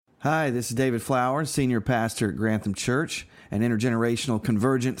Hi, this is David Flowers, Senior Pastor at Grantham Church, an intergenerational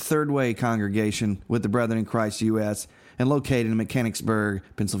convergent third way congregation with the Brethren in Christ U.S. and located in Mechanicsburg,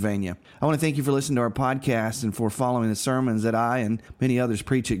 Pennsylvania. I want to thank you for listening to our podcast and for following the sermons that I and many others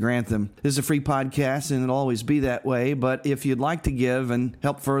preach at Grantham. This is a free podcast and it'll always be that way, but if you'd like to give and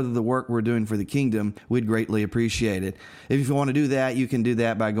help further the work we're doing for the kingdom, we'd greatly appreciate it. If you want to do that, you can do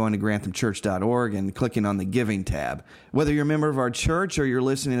that by going to granthamchurch.org and clicking on the Giving tab. Whether you're a member of our church or you're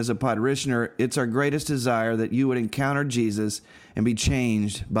listening as a parishioner, it's our greatest desire that you would encounter Jesus and be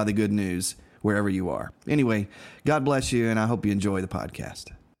changed by the good news wherever you are. Anyway, God bless you, and I hope you enjoy the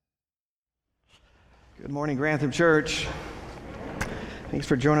podcast. Good morning, Grantham Church. Thanks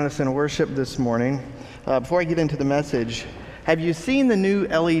for joining us in worship this morning. Before I get into the message, have you seen the new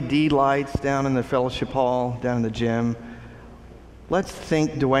LED lights down in the fellowship hall, down in the gym? Let's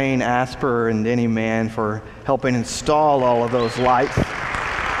thank Dwayne Asper and Denny Mann for helping install all of those lights.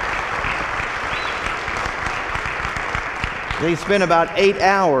 They spent about 8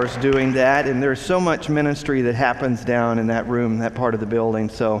 hours doing that, and there's so much ministry that happens down in that room, that part of the building.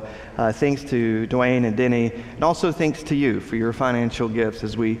 So thanks to Dwayne and Denny, and also thanks to you for your financial gifts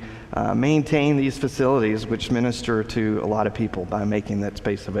as we maintain these facilities which minister to a lot of people by making that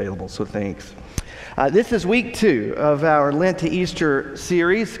space available. So thanks. This is week 2 of our Lent to Easter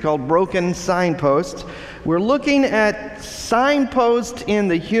series called Broken Signposts. We're looking at signposts in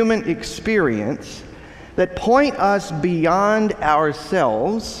the human experience that point us beyond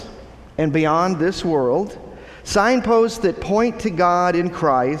ourselves and beyond this world, signposts that point to God in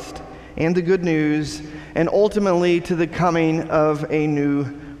Christ and the good news, and ultimately to the coming of a new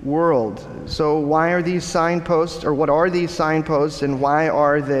world. So why are these signposts, or what are these signposts, and why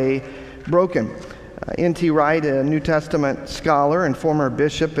are they broken? N.T. Wright, a New Testament scholar and former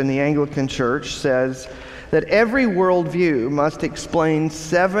bishop in the Anglican Church, says that every worldview must explain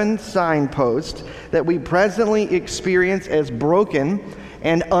 7 signposts that we presently experience as broken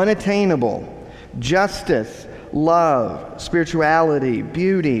and unattainable: justice, love, spirituality,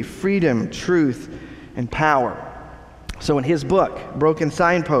 beauty, freedom, truth, and power. So in his book, Broken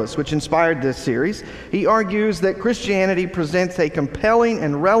Signposts, which inspired this series, he argues that Christianity presents a compelling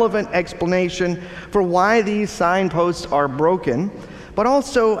and relevant explanation for why these signposts are broken, but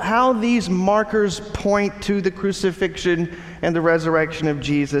also how these markers point to the crucifixion and the resurrection of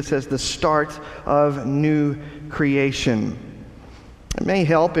Jesus as the start of new creation. It may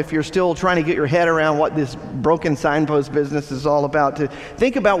help if you're still trying to get your head around what this broken signpost business is all about to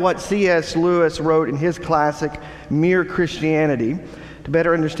think about what C.S. Lewis wrote in his classic Mere Christianity to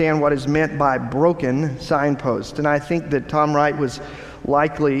better understand what is meant by broken signposts. And I think that Tom Wright was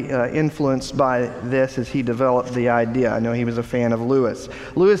likely influenced by this as he developed the idea. I know he was a fan of Lewis.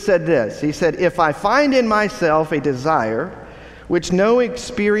 Lewis said this. He said, "If I find in myself a desire which no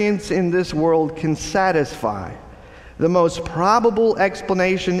experience in this world can satisfy, the most probable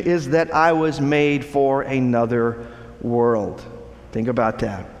explanation is that I was made for another world." Think about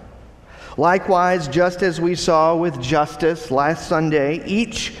that. Likewise, just as we saw with justice last Sunday,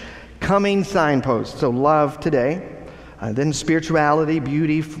 each coming signpost, so love today, then spirituality,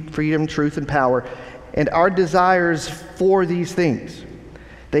 beauty, freedom, truth, and power, and our desires for these things,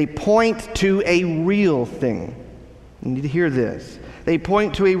 they point to a real thing. You need to hear this. They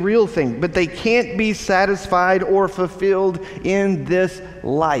point to a real thing, but they can't be satisfied or fulfilled in this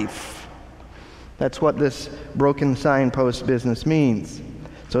life. That's what this broken signpost business means.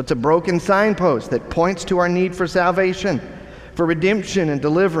 So it's a broken signpost that points to our need for salvation, for redemption and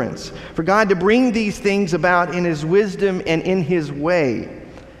deliverance, for God to bring these things about in His wisdom and in His way.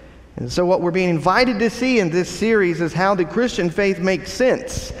 And so what we're being invited to see in this series is how the Christian faith makes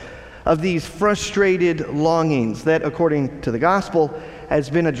sense of these frustrated longings that, according to the gospel, has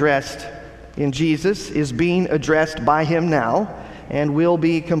been addressed in Jesus, is being addressed by Him now, and will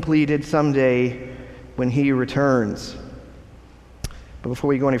be completed someday when He returns. But before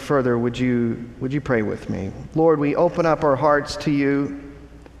we go any further, would you pray with me? Lord, we open up our hearts to You.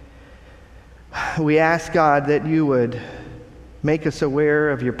 We ask, God, that You would make us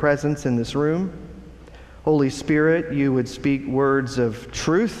aware of Your presence in this room. Holy Spirit, You would speak words of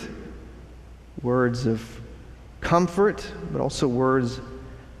truth, words of comfort, but also words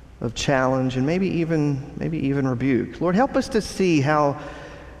of challenge and maybe even rebuke. Lord, help us to see how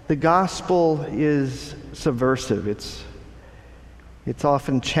the gospel is subversive. It's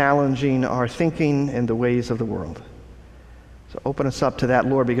often challenging our thinking and the ways of the world. So open us up to that,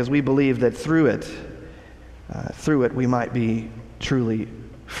 Lord, because we believe that through it we might be truly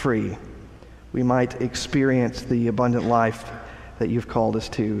free. We might experience the abundant life that You've called us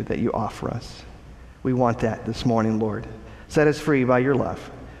to, that You offer us. We want that this morning, Lord. Set us free by Your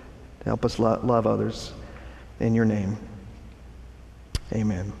love. to help us love others in your name.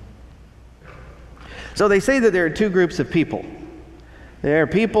 Amen. So they say that there are two groups of people. There are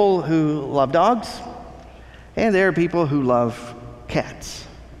people who love dogs, and there are people who love cats.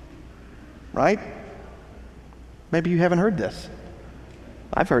 Right? Maybe you haven't heard this.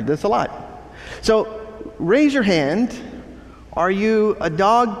 I've heard this a lot. So raise your hand. Are you a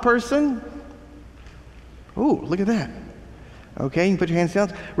dog person? Ooh, look at that. Okay, you can put your hands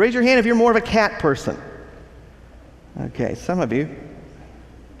down. Raise your hand if you're more of a cat person. Okay, some of you.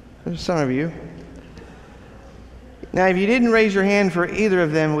 There's some of you. Now, if you didn't raise your hand for either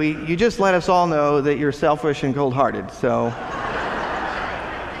of them, you just let us all know that you're selfish and cold-hearted. So,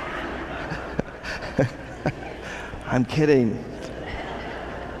 I'm kidding.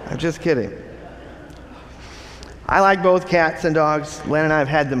 I'm just kidding. I like both cats and dogs. Len and I have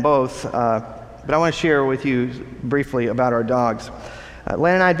had them both, but I want to share with you briefly about our dogs.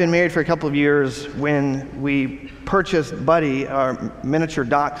 Len and I had been married for a couple of years when we purchased Buddy, our miniature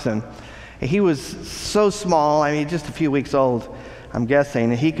dachshund. He was so small, I mean, just a few weeks old, I'm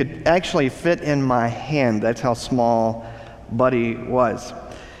guessing. He could actually fit in my hand. That's how small Buddy was.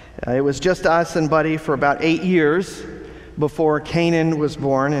 It was just us and Buddy for about 8 years before Canaan was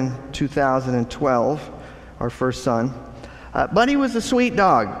born in 2012, our first son. Buddy was a sweet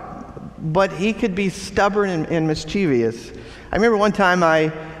dog, but he could be stubborn and mischievous. I remember one time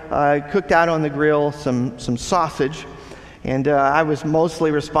I cooked out on the grill some sausage, and I was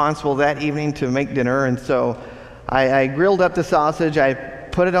mostly responsible that evening to make dinner, and so I grilled up the sausage, I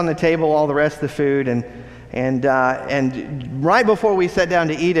put it on the table, all the rest of the food, and right before we sat down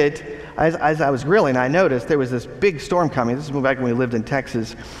to eat it, as I was grilling, I noticed there was this big storm coming. This is back when we lived in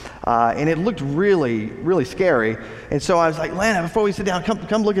Texas, and it looked really, really scary. And so I was like, Lana, before we sit down,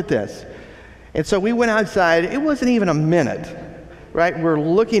 come look at this. And so we went outside. It wasn't even a minute. Right, we're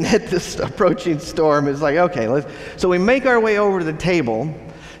looking at this approaching storm. It's like, okay, so we make our way over to the table,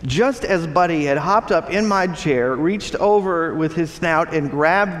 just as Buddy had hopped up in my chair, reached over with his snout and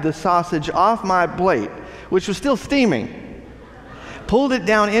grabbed the sausage off my plate, which was still steaming, pulled it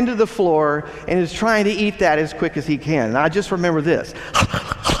down into the floor, and is trying to eat that as quick as he can. And I just remember this.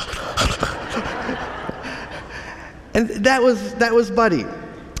 And that was Buddy.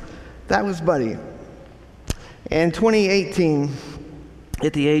 That was Buddy. In 2018,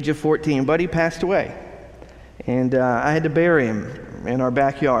 at the age of 14, Buddy passed away, and I had to bury him in our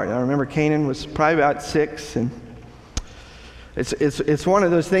backyard. I remember Canaan was probably about 6, and it's one of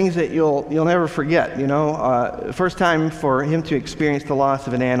those things that you'll never forget. You know, first time for him to experience the loss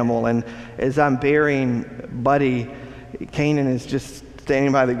of an animal, and as I'm burying Buddy, Canaan is just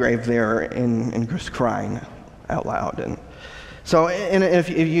standing by the grave there and just crying out loud. And so, and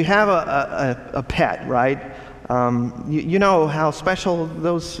if you have a pet, right? You know how special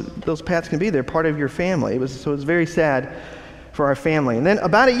those pets can be. They're part of your family. It was very sad for our family. And then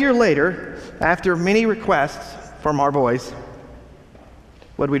about a year later, after many requests from our boys,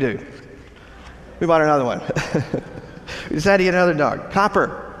 what did we do? We bought another one. We decided to get another dog,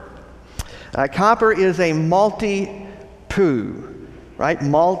 Copper. Copper is a Maltipoo, right?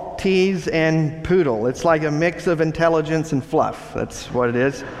 Maltese and Poodle. It's like a mix of intelligence and fluff. That's what it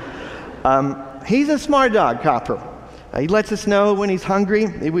is. He's a smart dog, Copper. He lets us know when he's hungry.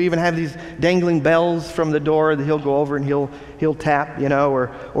 We even have these dangling bells from the door that he'll go over and he'll tap, you know,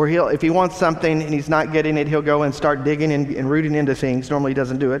 or he'll, if he wants something and he's not getting it, he'll go and start digging and rooting into things. Normally he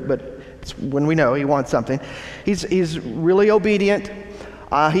doesn't do it, but it's when we know he wants something. He's really obedient.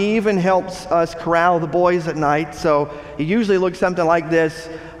 He even helps us corral the boys at night. So he usually looks something like this.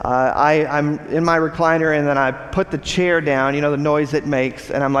 I'm in my recliner, and then I put the chair down, you know, the noise it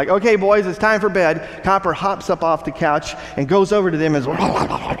makes, and I'm like, okay, boys, it's time for bed. Copper hops up off the couch and goes over to them and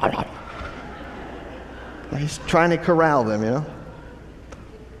he's trying to corral them, you know.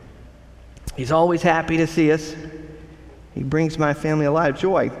 He's always happy to see us. He brings my family a lot of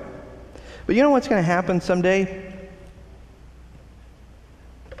joy. But you know what's going to happen someday?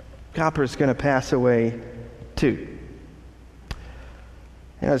 Copper's going to pass away too.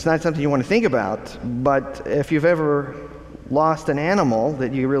 You know, it's not something you want to think about, but if you've ever lost an animal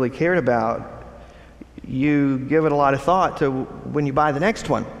that you really cared about, you give it a lot of thought to when you buy the next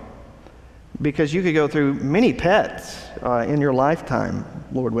one, because you could go through many pets in your lifetime,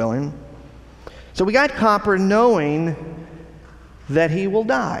 Lord willing. So we got Copper knowing that he will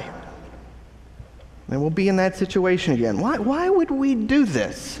die, and we'll be in that situation again. Why would we do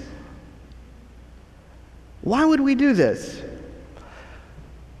this? Why would we do this?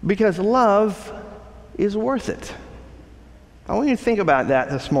 Because love is worth it. I want you to think about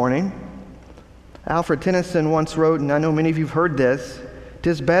that this morning. Alfred Tennyson once wrote, and I know many of you have heard this,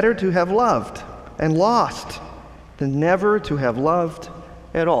 'tis better to have loved and lost than never to have loved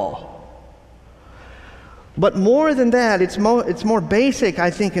at all. But more than that, it's more basic, I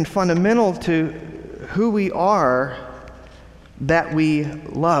think, and fundamental to who we are that we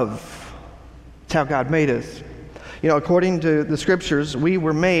love. It's how God made us. According to the Scriptures, we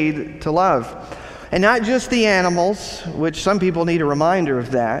were made to love. And not just the animals, which some people need a reminder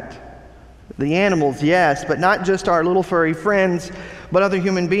of that. The animals, yes, but not just our little furry friends, but other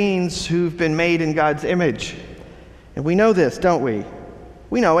human beings who've been made in God's image. And we know this, don't we?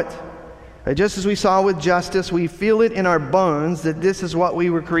 We know it. Just as we saw with justice, we feel it in our bones that this is what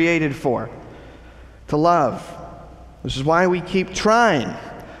we were created for, to love. This is why we keep trying,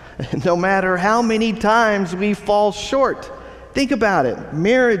 no matter how many times we fall short. Think about it.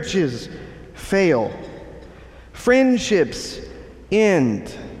 Marriages fail. Friendships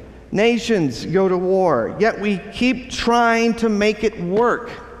end. Nations go to war. Yet we keep trying to make it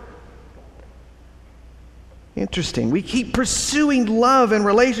work. Interesting. We keep pursuing love and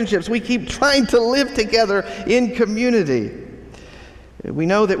relationships. We keep trying to live together in community. We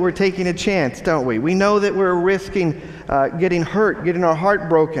know that we're taking a chance, don't we? We know that we're risking getting hurt, getting our heart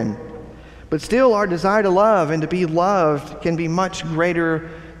broken. But still, our desire to love and to be loved can be much greater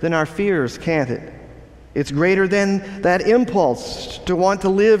than our fears, can't it? It's greater than that impulse to want to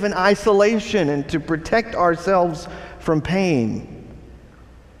live in isolation and to protect ourselves from pain.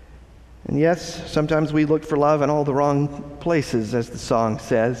 And yes, sometimes we look for love in all the wrong places, as the song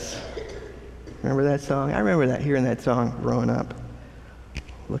says. Remember that song? I remember hearing that song growing up.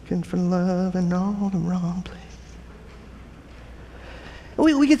 Looking for love in all the wrong places.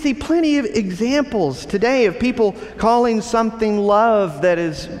 We can see plenty of examples today of people calling something love that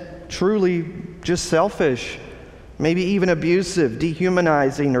is truly just selfish, maybe even abusive,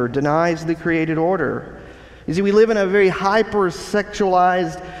 dehumanizing, or denies the created order. You see, we live in a very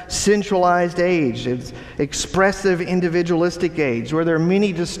hyper-sexualized, sensualized age. It's expressive, individualistic age where there are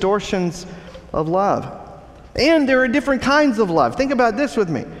many distortions of love. And there are different kinds of love. Think about this with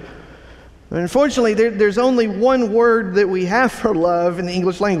me. Unfortunately, there's only one word that we have for love in the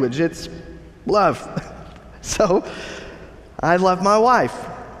English language. It's love. So, I love my wife.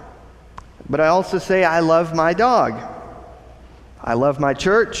 But I also say I love my dog. I love my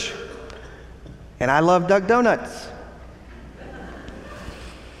church. And I love Duck Donuts.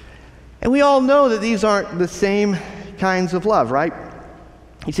 And we all know that these aren't the same kinds of love, right?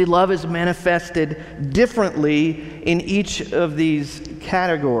 You see, love is manifested differently in each of these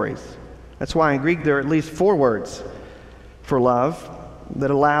categories. That's why in Greek there are at least 4 words for love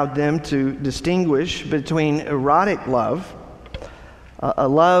that allowed them to distinguish between erotic love, a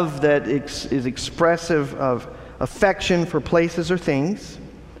love that is expressive of affection for places or things,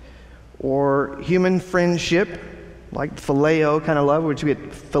 or human friendship, like phileo kind of love, which we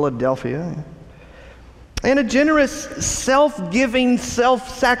get Philadelphia, and a generous, self-giving,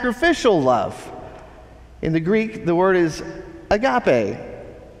 self-sacrificial love. In the Greek, the word is agape.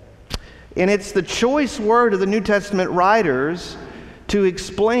 And it's the choice word of the New Testament writers to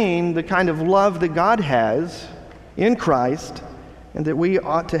explain the kind of love that God has in Christ and that we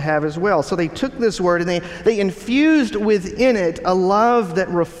ought to have as well. So they took this word and they infused within it a love that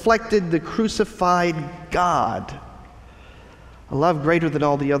reflected the crucified God. A love greater than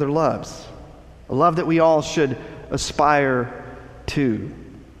all the other loves. A love that we all should aspire to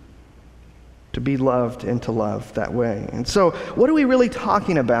be loved and to love that way. And so, what are we really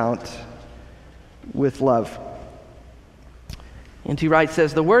talking about with love? N.T. Wright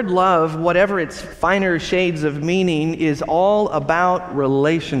says, the word love, whatever its finer shades of meaning, is all about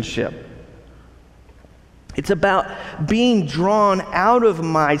relationship. It's about being drawn out of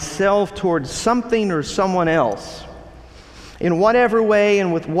myself towards something or someone else. In whatever way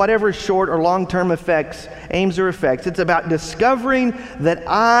and with whatever short or long-term aims or effects, it's about discovering that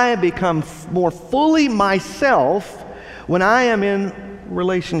I become more fully myself when I am in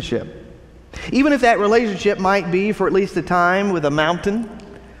relationship. Even if that relationship might be, for at least a time, with a mountain,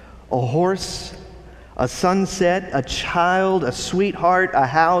 a horse, a sunset, a child, a sweetheart, a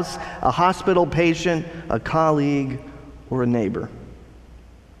house, a hospital patient, a colleague, or a neighbor.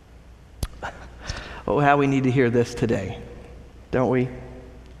 Oh, how we need to hear this today, don't we?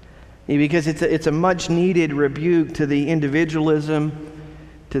 Because it's a much-needed rebuke to the individualism,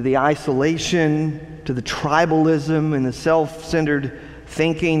 to the isolation, to the tribalism and the self-centered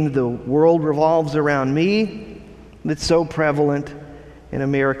thinking the world revolves around me that's so prevalent in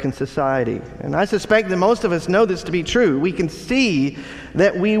American society. And I suspect that most of us know this to be true. We can see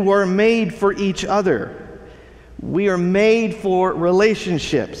that we were made for each other. We are made for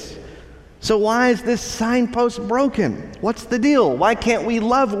relationships. So why is this signpost broken? What's the deal? Why can't we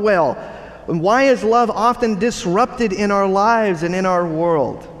love well? And why is love often disrupted in our lives and in our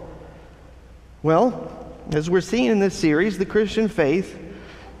world? Well, as we're seeing in this series, the Christian faith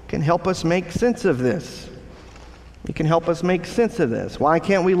can help us make sense of this. It can help us make sense of this. Why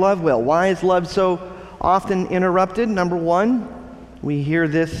can't we love well? Why is love so often interrupted? Number one, we hear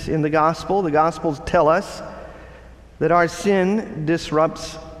this in the gospel. The gospels tell us that our sin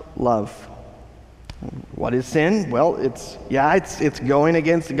disrupts love. What is sin? Well, it's going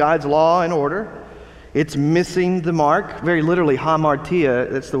against God's law and order. It's missing the mark. Very literally,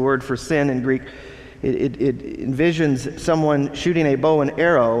 hamartia, that's the word for sin in Greek. It envisions someone shooting a bow and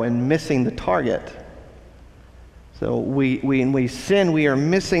arrow and missing the target. So when we sin, we are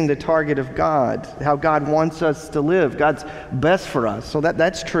missing the target of God, how God wants us to live, God's best for us. So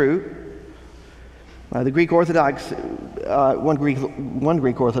that's true. The Greek Orthodox, one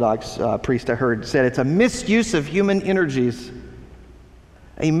Greek Orthodox priest I heard said it's a misuse of human energies.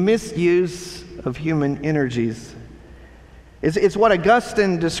 A misuse of human energies. It's what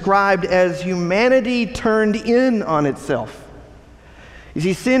Augustine described as humanity turned in on itself. You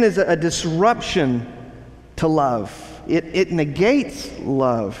see, sin is a disruption to love. It negates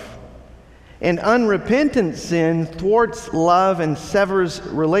love. And unrepentant sin thwarts love and severs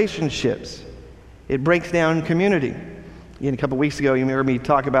relationships. It breaks down community. A couple weeks ago, you heard me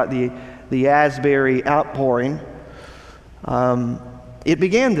talk about the Asbury outpouring. It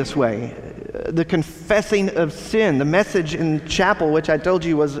began this way. The confessing of sin. The message in chapel, which I told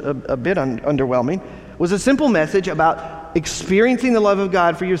you was a bit underwhelming, was a simple message about experiencing the love of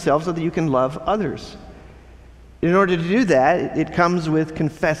God for yourself so that you can love others. In order to do that, it comes with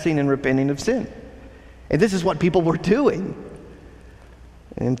confessing and repenting of sin. And this is what people were doing.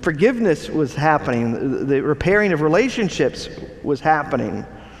 And forgiveness was happening. The repairing of relationships was happening.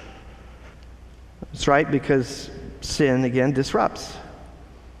 That's right, because sin, again, disrupts.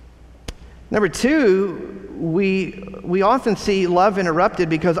 Number two, we often see love interrupted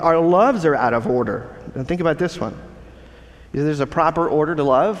because our loves are out of order. Now think about this one. There's a proper order to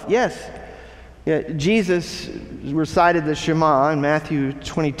love? Yes. Yeah, Jesus recited the Shema in Matthew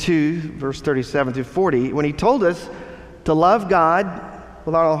 22, verse 37 through 40, when he told us to love God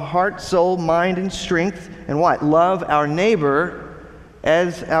with our heart, soul, mind, and strength, and what? Love our neighbor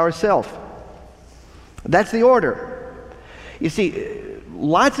as ourselves. That's the order. You see,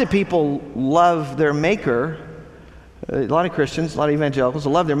 lots of people love their maker. A lot of Christians, a lot of evangelicals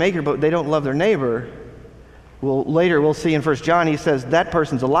love their maker, but they don't love their neighbor. Well, later we'll see in 1 John, he says that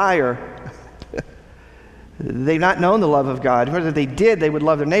person's a liar. They've not known the love of God. If they did, they would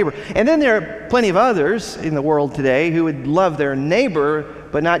love their neighbor. And then there are plenty of others in the world today who would love their neighbor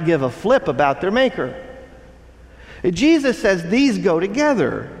but not give a flip about their maker. Jesus says these go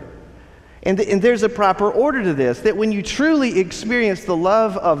together. And there's a proper order to this, that when you truly experience the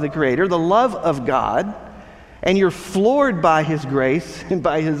love of the Creator, the love of God, and you're floored by His grace and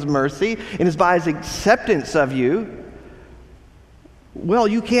by His mercy and by His acceptance of you, well,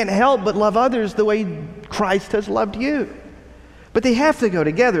 you can't help but love others the way Christ has loved you. But they have to go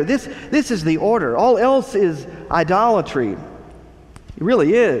together. This is the order. All else is idolatry. It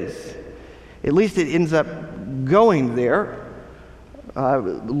really is. At least it ends up going there.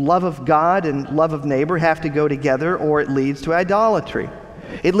 Love of God and love of neighbor have to go together, or it leads to idolatry.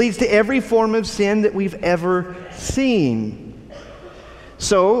 It leads to every form of sin that we've ever seen.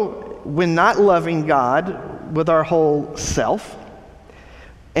 So, when not loving God with our whole self,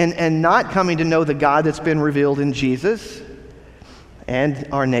 and not coming to know the God that's been revealed in Jesus and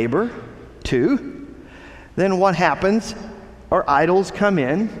our neighbor too, then what happens? Our idols come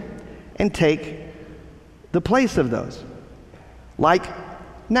in and take the place of those. Like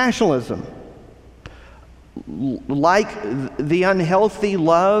nationalism, like the unhealthy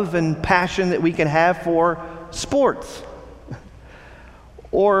love and passion that we can have for sports,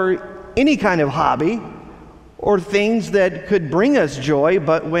 or any kind of hobby, or things that could bring us joy,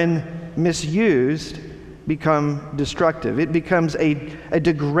 but when misused, become destructive. It becomes a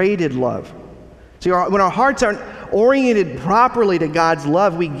degraded love. See, when our hearts aren't oriented properly to God's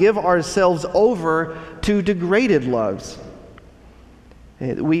love, we give ourselves over to degraded loves.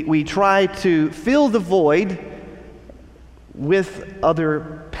 We try to fill the void with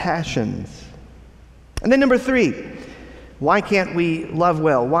other passions. And then number three, why can't we love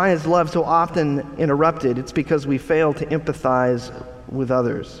well? Why is love so often interrupted? It's because we fail to empathize with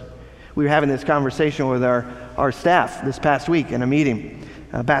others. We were having this conversation with our staff this past week in a meeting.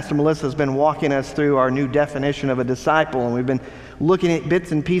 Pastor Melissa has been walking us through our new definition of a disciple, and we've been looking at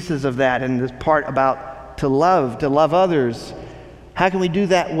bits and pieces of that, and this part about to love others. How can we do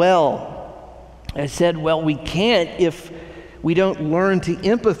that well? I said, well, we can't if we don't learn to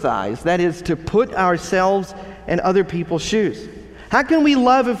empathize. That is, to put ourselves in other people's shoes. How can we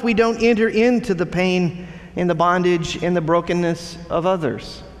love if we don't enter into the pain and the bondage and the brokenness of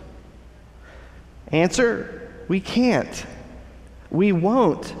others? Answer, we can't. We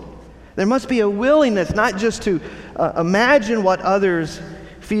won't. There must be a willingness not just to imagine what others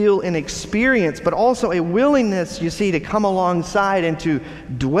feel and experience, but also a willingness, you see, to come alongside and to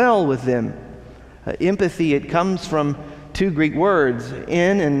dwell with them. Empathy, it comes from two Greek words,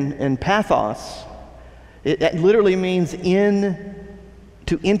 in and pathos. It literally means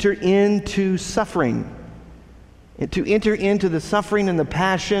to enter into suffering, to enter into the suffering and the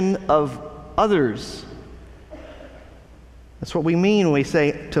passion of others. That's what we mean when we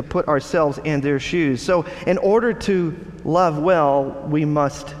say to put ourselves in their shoes. So in order to love well, we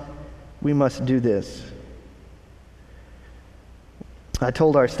must do this. I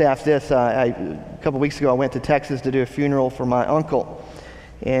told our staff this. A couple weeks ago, I went to Texas to do a funeral for my uncle.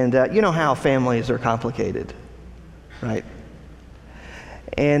 And you know how families are complicated, right?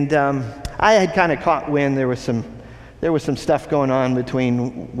 And I had kind of caught wind there was some stuff going on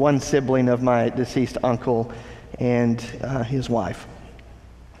between one sibling of my deceased uncle and his wife,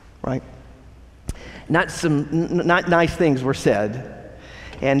 right? Not nice things were said.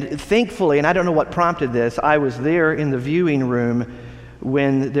 And thankfully, and I don't know what prompted this, I was there in the viewing room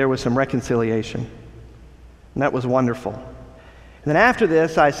when there was some reconciliation. And that was wonderful. And then after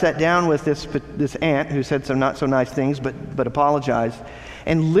this, I sat down with this aunt who said some not so nice things, but apologized,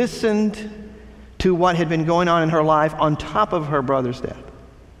 and listened to what had been going on in her life on top of her brother's death.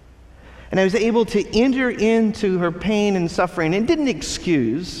 And I was able to enter into her pain and suffering, and didn't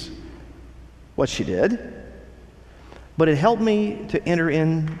excuse what she did, but it helped me to enter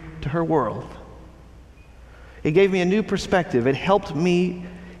into her world. It gave me a new perspective. It helped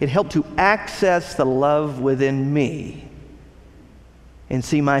to access the love within me and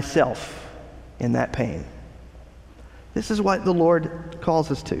see myself in that pain. This is what the Lord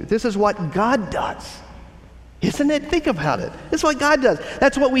calls us to. This is what God does. Isn't it? Think about it. This is what God does.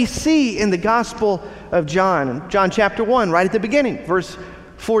 That's what we see in the Gospel of John. John chapter 1, right at the beginning, verse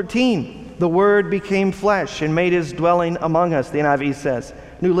 14. The Word became flesh and made His dwelling among us, the NIV says.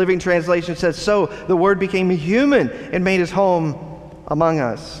 New Living Translation says, so the Word became human and made His home among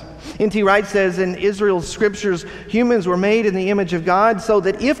us. N.T. Wright says, in Israel's scriptures, humans were made in the image of God, so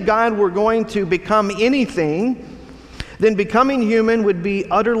that if God were going to become anything, then becoming human would be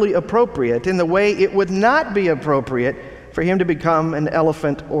utterly appropriate in the way it would not be appropriate for Him to become an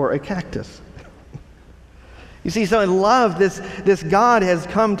elephant or a cactus. You see, so in love, this God has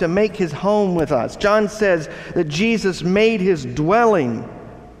come to make His home with us. John says that Jesus made His dwelling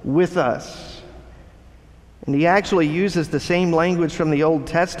with us. And he actually uses the same language from the Old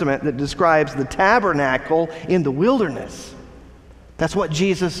Testament that describes the tabernacle in the wilderness. That's what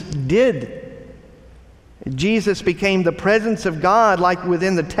Jesus did. Jesus became the presence of God like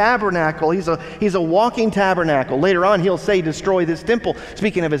within the tabernacle. He's a walking tabernacle. Later on he'll say, destroy this temple.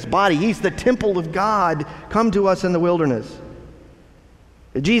 Speaking of His body, He's the temple of God come to us in the wilderness.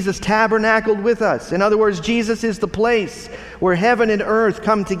 Jesus tabernacled with us. In other words, Jesus is the place where heaven and earth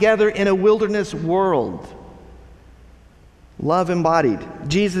come together in a wilderness world. Love embodied.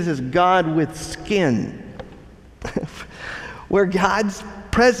 Jesus is God with skin. Where God's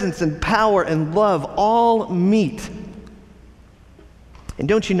presence and power and love all meet. And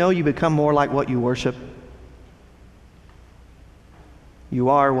don't you know you become more like what you worship? You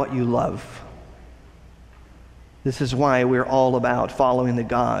are what you love. This is why we're all about following the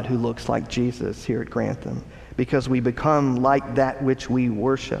God who looks like Jesus here at Grantham, because we become like that which we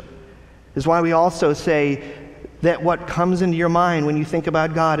worship. This is why we also say that what comes into your mind when you think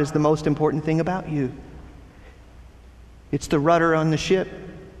about God is the most important thing about you. It's the rudder on the ship,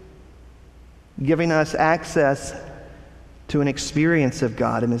 giving us access to an experience of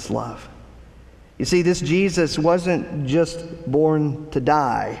God and His love. You see, this Jesus wasn't just born to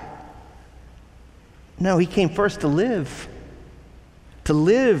die. No, He came first to live,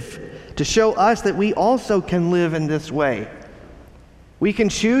 to show us that we also can live in this way. We can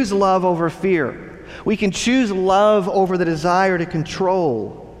choose love over fear. We can choose love over the desire to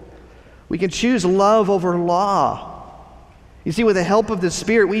control. We can choose love over law. You see, with the help of the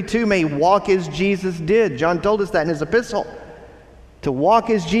Spirit, we too may walk as Jesus did. John told us that in his epistle. To walk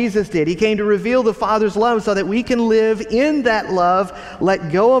as Jesus did. He came to reveal the Father's love so that we can live in that love,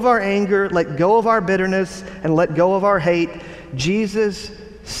 let go of our anger, let go of our bitterness, and let go of our hate. Jesus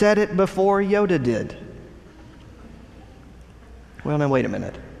said it before Yoda did. Well, now wait a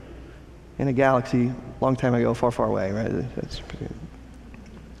minute. In a galaxy, long time ago, far, far away, right?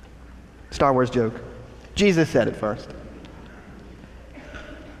 Star Wars joke. Jesus said it first.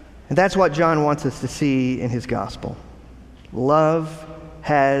 And that's what John wants us to see in his gospel. Love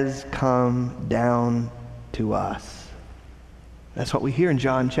has come down to us. That's what we hear in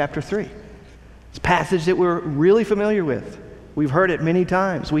John chapter 3. It's a passage that we're really familiar with. We've heard it many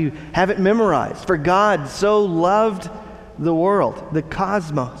times. We have it memorized. For God so loved the world, the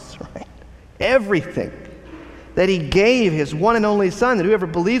cosmos, right? Everything, that he gave his one and only Son, that whoever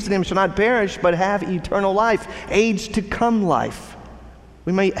believes in him shall not perish, but have eternal life, age to come life.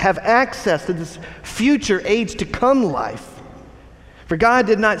 We may have access to this future age to come life. For God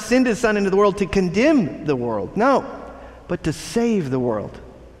did not send his Son into the world to condemn the world, no, but to save the world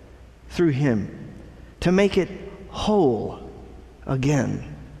through him, to make it whole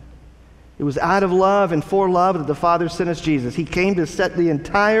again. It was out of love and for love that the Father sent us Jesus. He came to set the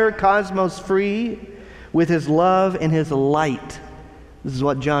entire cosmos free with his love and his light. This is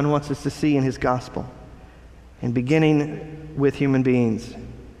what John wants us to see in his gospel. And beginning with human beings.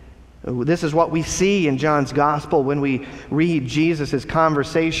 This is what we see in John's gospel when we read Jesus'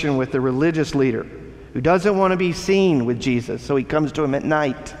 conversation with the religious leader who doesn't want to be seen with Jesus, so he comes to him at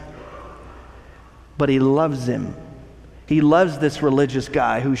night. But he loves him. He loves this religious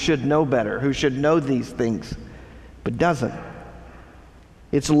guy who should know better, who should know these things, but doesn't.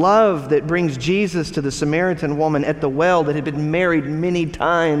 It's love that brings Jesus to the Samaritan woman at the well that had been married many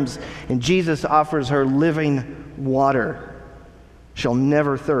times, and Jesus offers her living water. She'll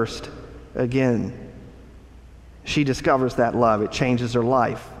never thirst again. She discovers that love. It changes her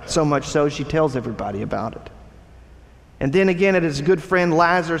life. So much so, she tells everybody about it. And then again at his good friend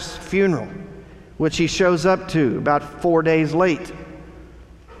Lazarus' funeral, which he shows up to about 4 days late.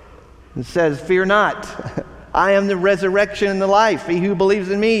 It says, "Fear not, I am the resurrection and the life. He who believes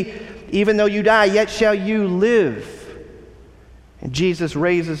in me, even though you die, yet shall you live." And Jesus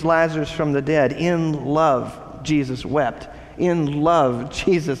raises Lazarus from the dead. In love, Jesus wept. In love,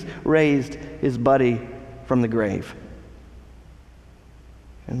 Jesus raised his buddy from the grave.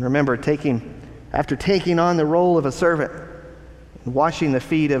 And remember, after taking on the role of a servant and washing the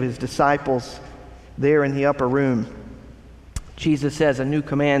feet of his disciples there in the upper room, Jesus says, "A new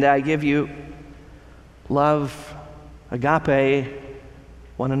command I give you, love, agape,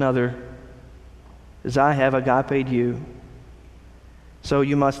 one another, as I have agaped you, so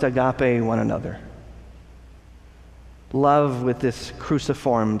you must agape one another." Love with this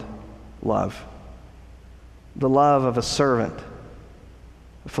cruciformed love, the love of a servant.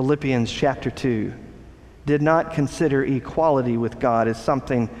 Philippians chapter 2 did not consider equality with God as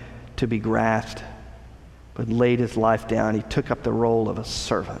something to be grasped, but laid his life down. He took up the role of a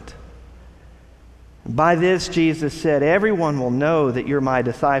servant. By this, Jesus said, "Everyone will know that you're my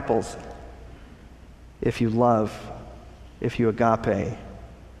disciples if you love, if you agape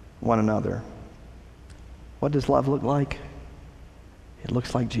one another." What does love look like? It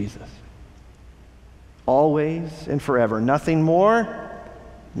looks like Jesus. Always and forever. Nothing more,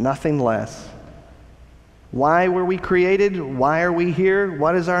 nothing less. Why were we created? Why are we here?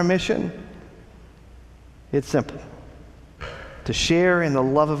 What is our mission? It's simple. To share in the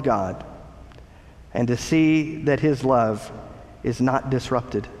love of God and to see that his love is not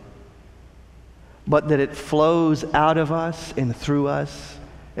disrupted, but that it flows out of us and through us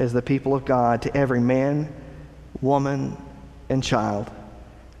as the people of God to every man, woman, and child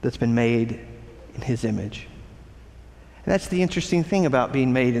that's been made in his image. And that's the interesting thing about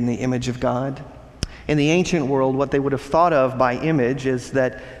being made in the image of God. In the ancient world, what they would have thought of by image is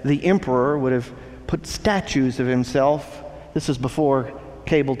that the emperor would have put statues of himself. This is before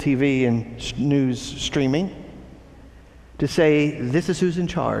cable TV and news streaming, to say, this is who's in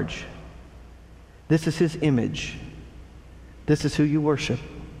charge. This is his image. This is who you worship.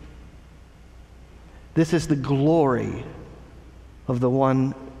 This is the glory of the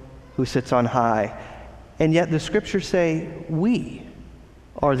one who sits on high. And yet the scriptures say we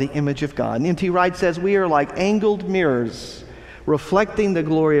are the image of God. And N.T. Wright says we are like angled mirrors reflecting the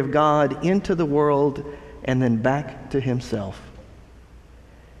glory of God into the world and then back to himself.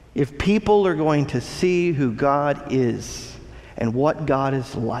 If people are going to see who God is and what God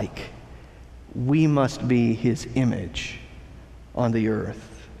is like, we must be his image on the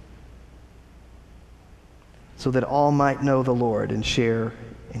earth, so that all might know the Lord and share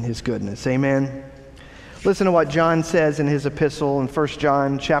in his goodness. Amen. Listen to what John says in his epistle in 1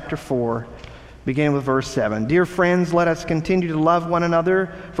 John chapter 4, beginning with verse 7. "Dear friends, let us continue to love one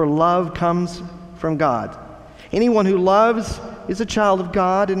another, for love comes from God. Anyone who loves is a child of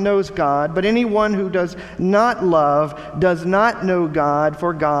God and knows God, but anyone who does not love does not know God,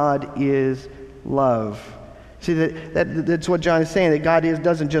 for God is love. See, that's what John is saying, that God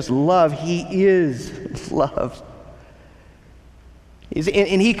doesn't just love, he is love.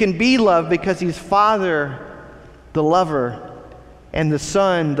 And he can be loved because he's Father, the lover, and the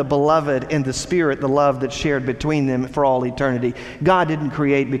Son, the beloved, and the Spirit, the love that's shared between them for all eternity. God didn't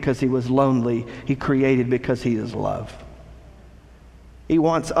create because he was lonely. He created because he is love. He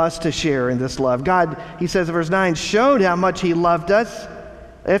wants us to share in this love. God, he says in verse 9, showed how much he loved us,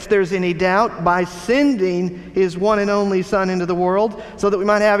 if there's any doubt, by sending his one and only Son into the world so that we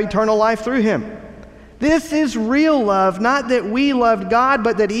might have eternal life through him. This is real love, not that we loved God,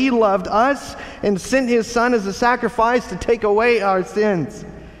 but that he loved us and sent his Son as a sacrifice to take away our sins.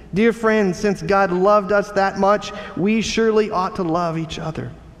 Dear friends, since God loved us that much, we surely ought to love each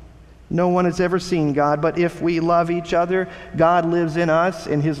other. No one has ever seen God, but if we love each other, God lives in us,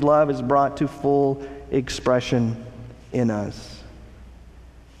 and his love is brought to full expression in us.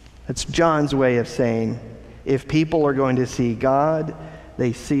 That's John's way of saying, if people are going to see God,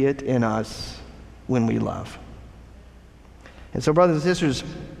 they see it in us when we love. And so, brothers and sisters,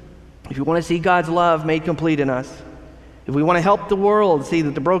 if you want to see God's love made complete in us, if we want to help the world see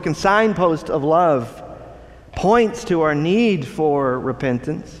that the broken signpost of love points to our need for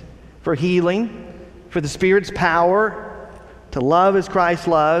repentance, for healing, for the Spirit's power to love as Christ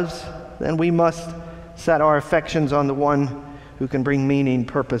loves, then we must set our affections on the one who can bring meaning,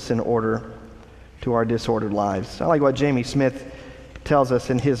 purpose, and order to our disordered lives. I like what Jamie Smith tells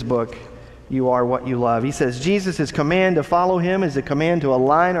us in his book, You Are What You Love. He says, Jesus' command to follow him is a command to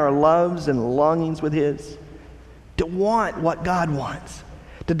align our loves and longings with his, to want what God wants,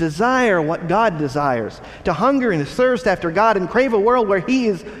 to desire what God desires, to hunger and thirst after God and crave a world where he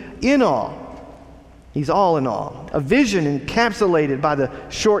is in all. He's all in all. A vision encapsulated by the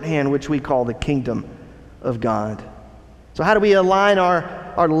shorthand which we call the kingdom of God. So how do we align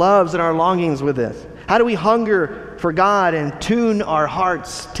our loves and our longings with this? How do we hunger for God and tune our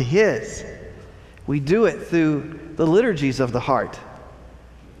hearts to his? We do it through the liturgies of the heart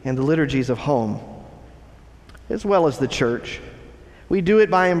and the liturgies of home, as well as the church. We do it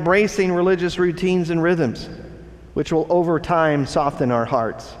by embracing religious routines and rhythms, which will over time soften our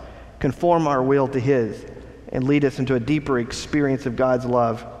hearts, conform our will to his, and lead us into a deeper experience of God's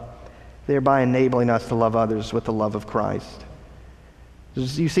love, thereby enabling us to love others with the love of Christ.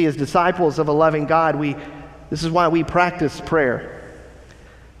 As you see, as disciples of a loving God, this is why we practice prayer.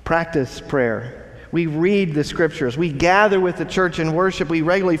 Practice prayer. We read the scriptures. We gather with the church in worship. We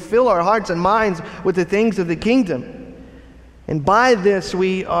regularly fill our hearts and minds with the things of the kingdom. And by this,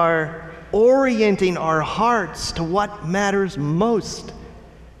 we are orienting our hearts to what matters most.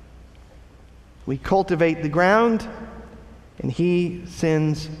 We cultivate the ground, and he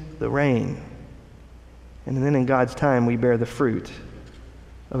sends the rain. And then in God's time, we bear the fruit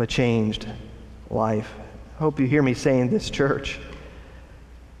of a changed life. I hope you hear me saying this, church.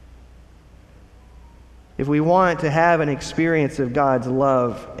 If we want to have an experience of God's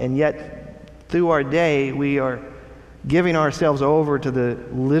love, and yet through our day we are giving ourselves over to the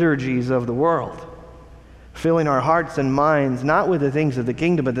liturgies of the world, filling our hearts and minds not with the things of the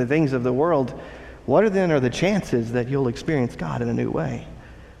kingdom but the things of the world, what then are the chances that you'll experience God in a new way?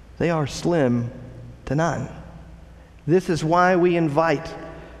 They are slim to none. This is why we invite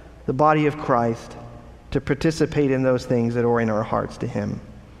the body of Christ to participate in those things that orient our hearts to him.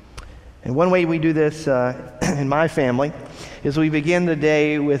 And one way we do this in my family is we begin the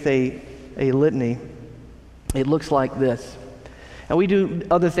day with a litany. It looks like this. And we do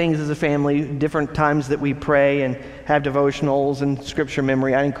other things as a family, different times that we pray and have devotionals and scripture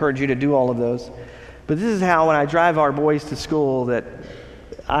memory. I encourage you to do all of those. But this is how, when I drive our boys to school, that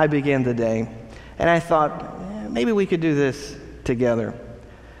I begin the day. And I thought, maybe we could do this together.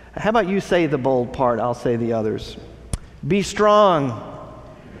 How about you say the bold part, I'll say the others. Be strong.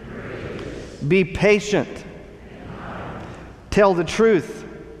 Be patient. Tell the truth.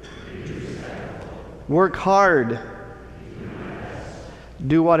 Work hard.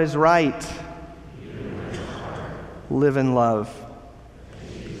 Do what is right. Live in love.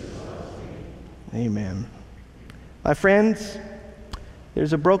 Amen. My friends,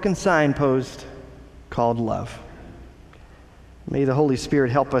 there's a broken signpost called love. May the Holy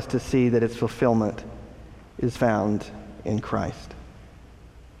Spirit help us to see that its fulfillment is found in Christ.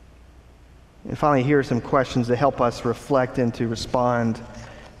 And finally, here are some questions to help us reflect and to respond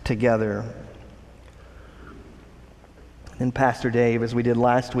together. And Pastor Dave, as we did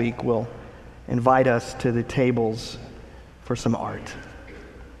last week, will invite us to the tables for some art.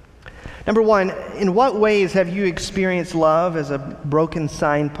 Number one, in what ways have you experienced love as a broken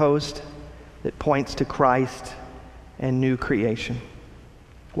signpost that points to Christ and new creation?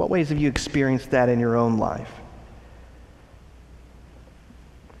 What ways have you experienced that in your own life?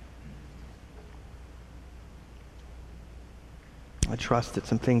 I trust that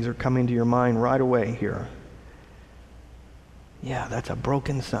some things are coming to your mind right away here. Yeah, that's a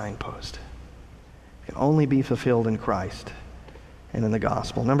broken signpost. It can only be fulfilled in Christ and in the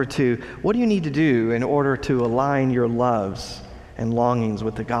gospel. Number 2, what do you need to do in order to align your loves and longings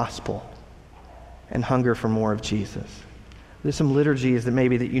with the gospel and hunger for more of Jesus? There's some liturgies that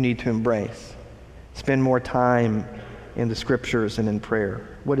maybe that you need to embrace. Spend more time in the scriptures and in prayer.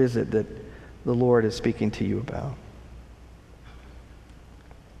 What is it that the Lord is speaking to you about?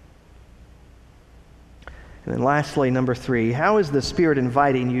 And then lastly, number 3, how is the Spirit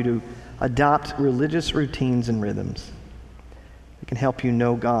inviting you to adopt religious routines and rhythms that can help you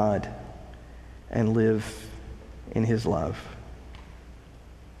know God and live in His love?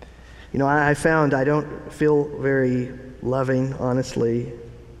 You know, I found I don't feel very loving, honestly.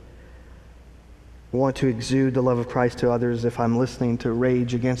 I want to exude the love of Christ to others if I'm listening to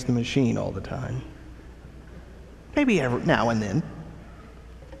Rage Against the Machine all the time. Maybe every now and then.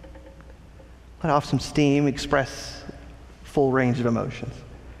 Let off some steam, express full range of emotions.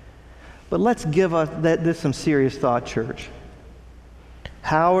 But let's give this some serious thought, church.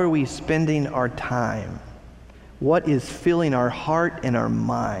 How are we spending our time? What is filling our heart and our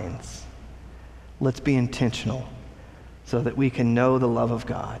minds? Let's be intentional so that we can know the love of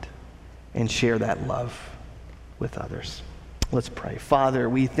God and share that love with others. Let's pray. Father,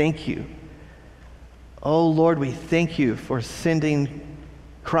 we thank you. Oh Lord, we thank you for sending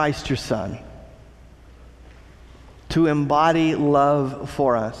Christ, your Son, to embody love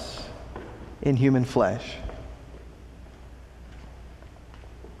for us in human flesh.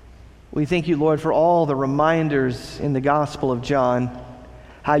 We thank you, Lord, for all the reminders in the Gospel of John,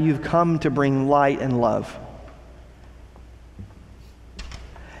 how you've come to bring light and love.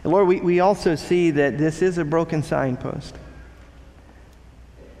 And Lord, we also see that this is a broken signpost,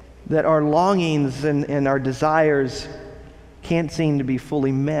 that our longings and our desires can't seem to be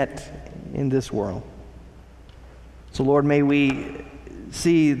fully met in this world. So Lord, may we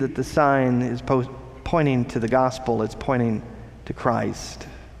see that the sign is pointing to the gospel, it's pointing to Christ.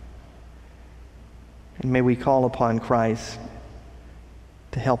 And may we call upon Christ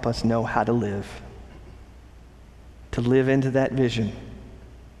to help us know how to live into that vision,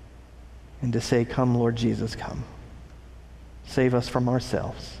 and to say, come, Lord Jesus, come. Save us from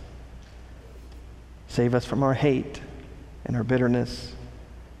ourselves. Save us from our hate and our bitterness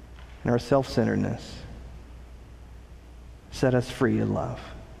and our self-centeredness. Set us free to love.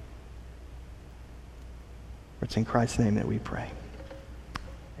 For it's in Christ's name that we pray.